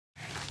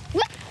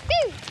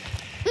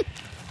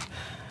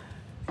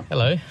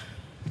Hello.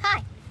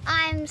 Hi,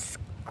 I'm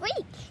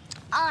Squeak.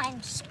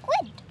 I'm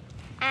Squid.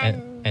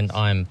 And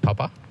I'm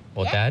Papa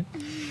or Dad.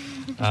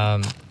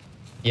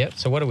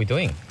 So what are we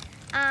doing?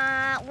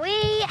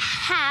 We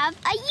have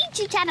a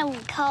YouTube channel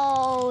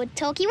called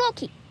Talkie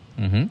Walkie.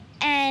 Mm-hmm.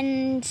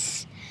 And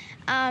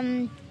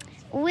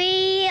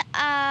we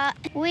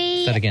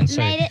Start again.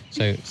 made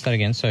it. Start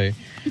again. So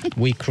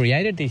we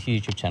created this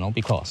YouTube channel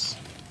because...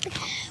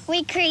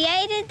 We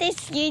created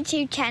this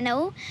YouTube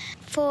channel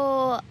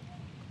for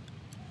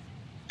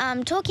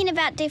talking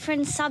about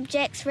different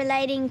subjects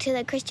relating to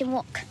the Christian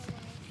walk.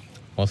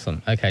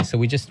 Awesome. Okay, so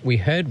we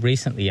heard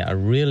recently a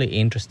really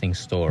interesting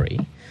story.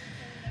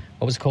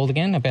 What was it called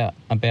again? About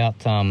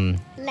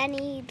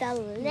Lennie the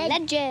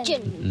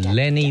Legend.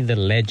 Lennie the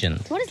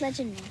Legend. What does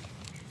legend mean?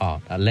 Oh,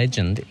 a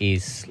legend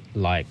is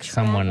like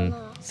someone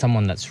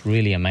that's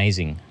really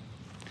amazing.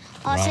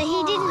 Oh, Right.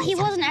 so he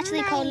wasn't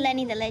actually called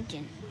Lennie the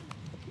Legend.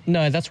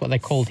 No, that's what they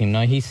called him.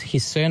 No,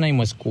 his surname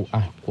was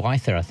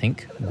Gwyther, I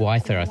think.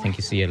 Gwyther, I think.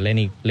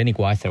 Lennie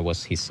Gwyther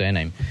was his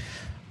surname.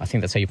 I think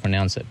that's how you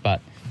pronounce it.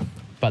 But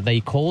they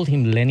called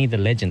him Lennie the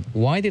Legend.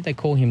 Why did they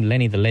call him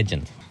Lennie the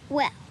Legend?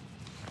 Well,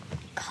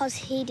 because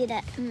he did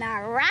a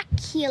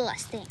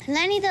miraculous thing.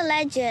 Lennie the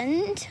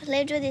Legend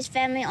lived with his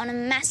family on a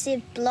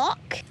massive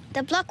block.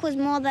 The block was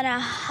more than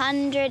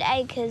 100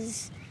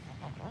 acres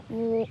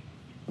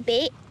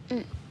big.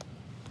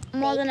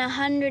 More than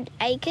 100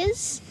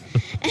 acres.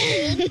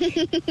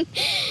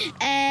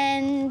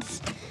 And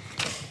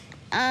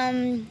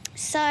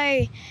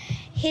so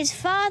his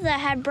father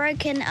had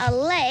broken a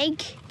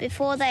leg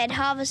before they had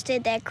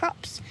harvested their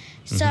crops.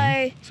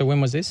 So when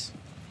was this?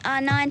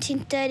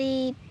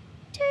 1932,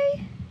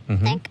 I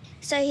think.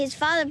 So his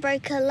father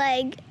broke a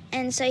leg,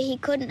 and so he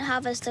couldn't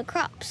harvest the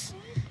crops.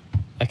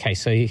 Okay,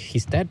 so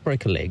his dad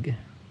broke a leg.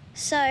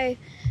 So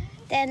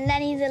then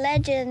Lennie the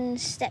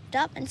Legend stepped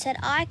up and said,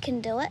 I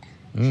can do it.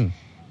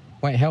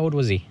 Wait, how old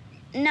was he?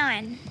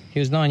 9. He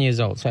was 9 years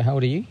old. So how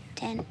old are you?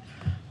 10.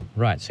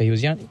 Right, so he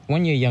was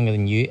 1 year younger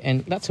than you,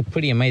 and that's a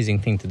pretty amazing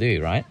thing to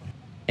do, right?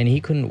 And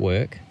he couldn't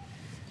work.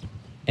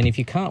 And if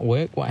you can't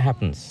work, what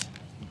happens?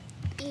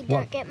 You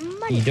don't get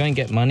money. You don't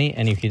get money,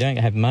 and if you don't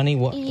have money,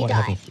 what die.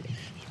 happens?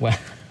 Well,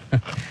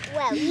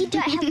 Well, you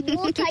don't have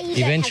water,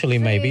 eventually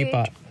maybe,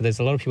 but there's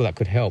a lot of people that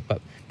could help.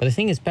 But the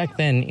thing is, back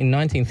then, in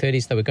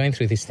 1930s, they were going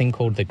through this thing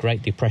called the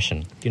Great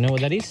Depression. Do you know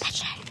what that is?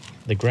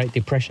 The Great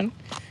Depression?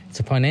 It's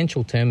a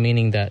financial term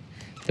meaning that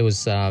there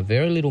was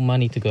very little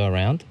money to go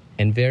around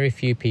and very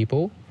few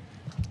people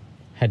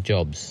had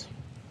jobs.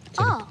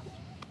 So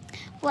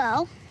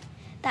well,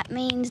 that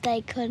means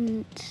they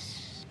couldn't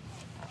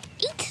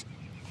eat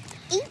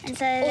and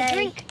so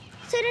drink.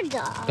 So they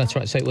die. That's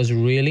right. So it was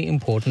really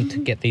important to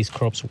get these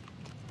crops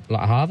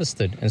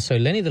harvested. And so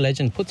Lennie the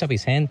Legend puts up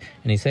his hand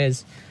and he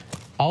says,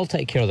 I'll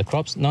take care of the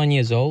crops, 9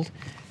 years old.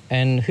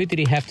 And who did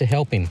he have to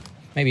help him?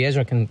 Maybe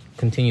Ezra can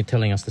continue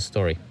telling us the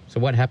story. So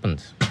what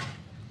happened?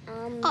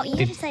 You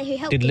have to say who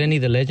helped Did him. Lennie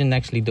the Legend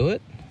actually do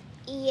it?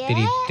 Yeah. Did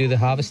he do the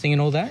harvesting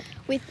and all that?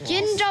 With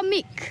Ginger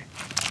Mick.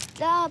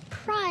 The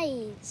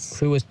prize.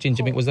 Who was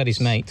Ginger Mick? Was that his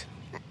mate?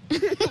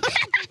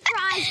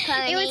 Prize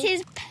pony. It was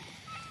his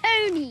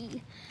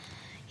pony.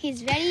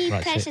 His very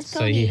precious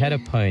pony. So he had a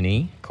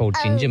pony called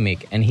Ginger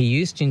Mick, and he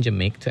used Ginger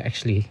Mick to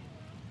actually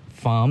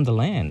farm the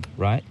land,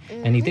 right?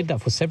 And he did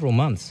that for several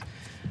months.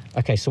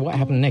 Okay, so what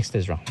happened next,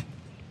 Ezra?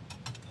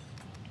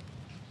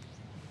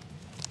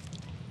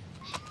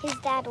 His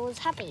dad was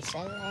happy, so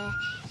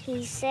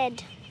he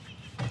said,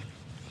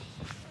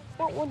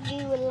 "What would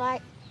you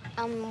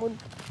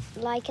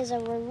like as a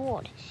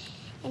reward?"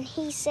 And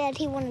he said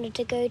he wanted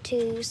to go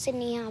to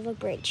Sydney Harbour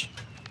Bridge.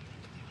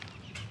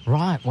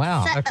 Right.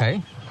 Wow.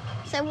 Okay.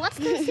 So what's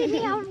the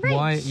Sydney Harbour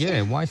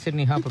Bridge? Why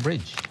Sydney Harbour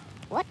Bridge?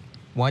 What?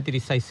 Why did he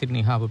say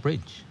Sydney Harbour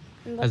Bridge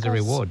as a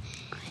reward?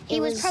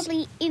 He was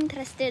probably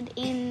interested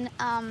in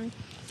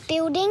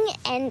building,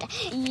 and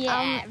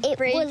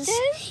bridges?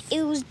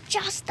 it was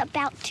just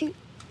about to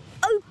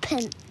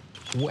open.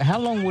 How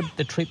long would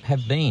the trip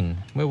have been?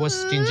 Where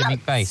was Ginger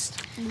Mick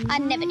based? I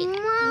never did.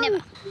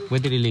 Never. Where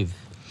did he live?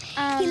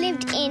 He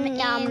lived in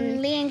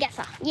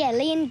Leongatha. Yeah,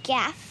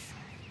 Leongatha.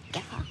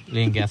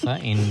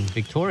 Leongatha in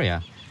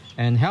Victoria.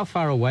 And how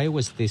far away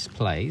was this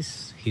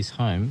place, his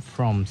home,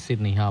 from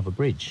Sydney Harbour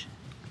Bridge?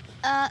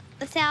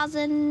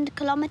 1,000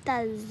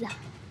 kilometres.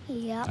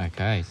 Yeah.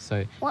 Okay,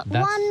 so What?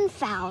 that's...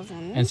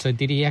 1,000. And so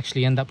did he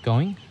actually end up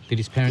going? Did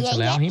his parents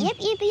allow him?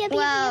 Yep.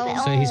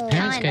 Well, So his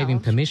parents kind gave him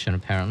of. permission,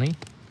 apparently.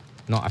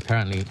 Not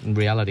apparently, in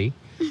reality.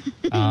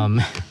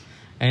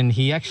 And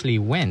he actually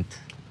went.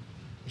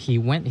 He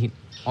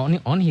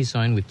on his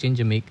own with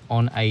Ginger Mick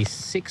on a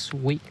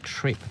 6-week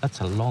trip.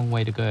 That's a long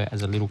way to go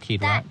as a little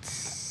kid, right?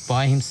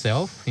 By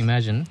himself,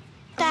 imagine.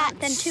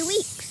 Then 2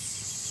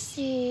 weeks.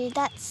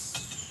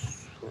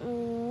 That's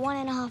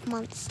 1.5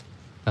 months.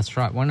 That's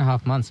right,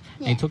 1.5 months.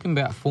 Yeah. And it took him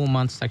about 4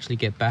 months to actually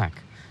get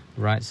back.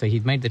 right? So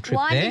he'd made the trip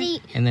there.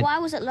 And then, why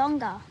was it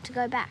longer to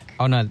go back?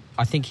 oh no,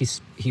 I think he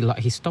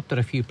stopped at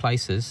a few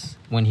places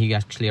when he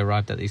actually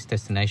arrived at his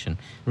destination.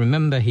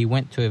 Remember, he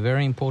went to a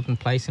very important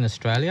place in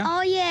Australia.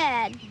 Oh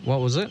yeah,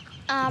 What was it?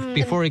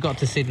 Before he got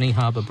to Sydney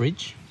Harbour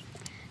Bridge,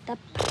 the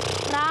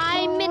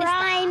Prime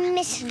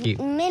Minister.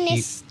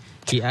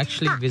 he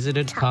actually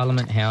visited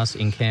Parliament House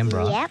in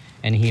Canberra. Yep.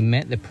 And he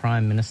met the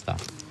Prime Minister.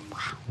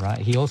 Right.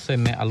 He also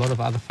met a lot of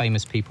other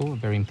famous people,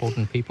 very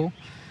important people.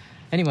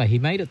 Anyway, he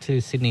made it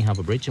to Sydney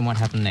Harbour Bridge, and what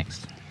happened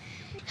next?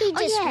 He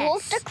just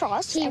walked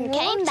across and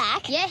came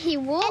back. Yeah, he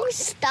walked. And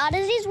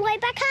started his way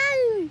back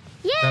home.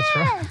 Yeah. That's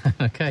right.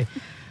 Okay.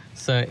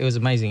 So it was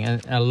amazing.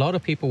 And a lot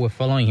of people were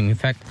following him. In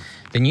fact,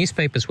 the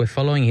newspapers were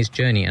following his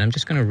journey. And I'm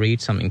just going to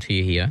read something to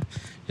you here,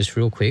 just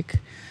real quick.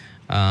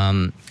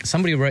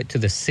 Somebody wrote to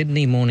the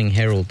Sydney Morning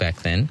Herald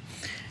back then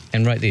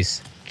and wrote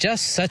this.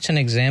 Just such an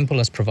example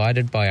as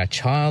provided by a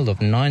child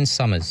of 9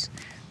 summers.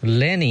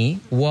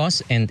 Lennie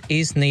was and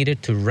is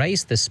needed to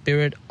raise the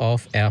spirit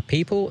of our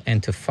people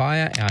and to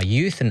fire our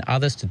youth and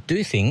others to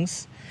do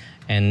things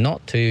and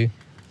not to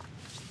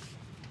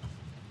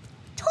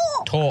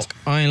talk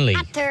only.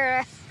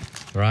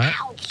 Right?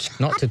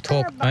 Not to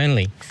talk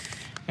only.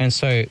 And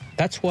so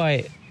that's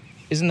why,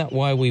 isn't that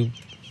why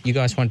you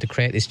guys wanted to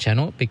create this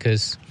channel?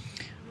 Because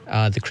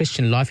the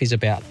Christian life is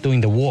about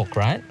doing the walk,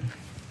 right?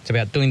 It's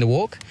about doing the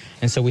walk.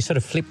 And so we sort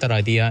of flipped that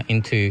idea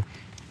into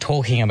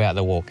talking about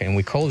the walk. And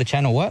we call the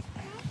channel what?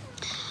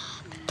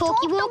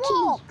 Talkie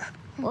Walkie.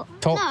 No,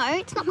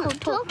 it's not called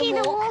Talkie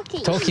the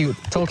Walkie.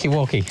 Talkie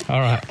Walkie. All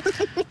right.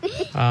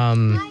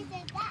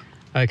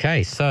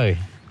 Okay, so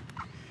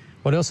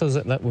what else was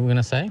it that we were going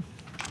to say?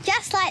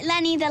 Just like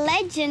Lennie the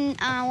legend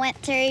went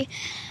through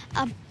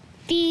a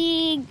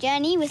big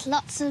journey with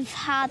lots of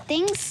hard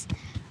things,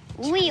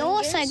 we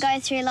also go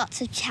through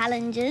lots of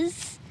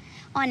challenges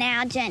on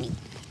our journey.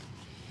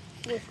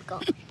 With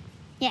God.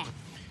 Yeah.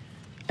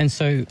 And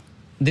so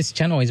this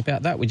channel is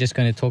about that. We're just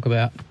going to talk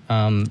about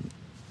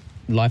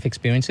life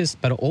experiences,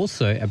 but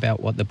also about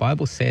what the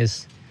Bible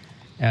says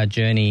our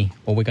journey,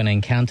 or we're going to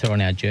encounter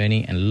on our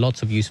journey, and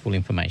lots of useful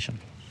information.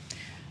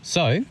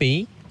 So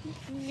be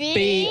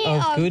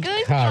of good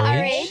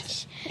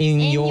courage in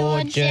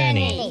your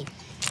journey.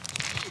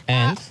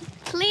 And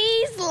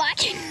please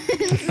like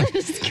and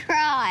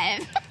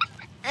subscribe.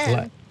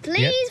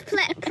 Please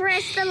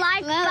press the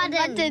like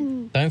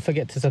button. don't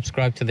forget to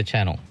subscribe to the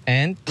channel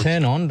and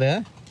turn on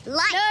the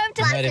Like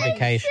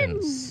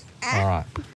notifications. All right.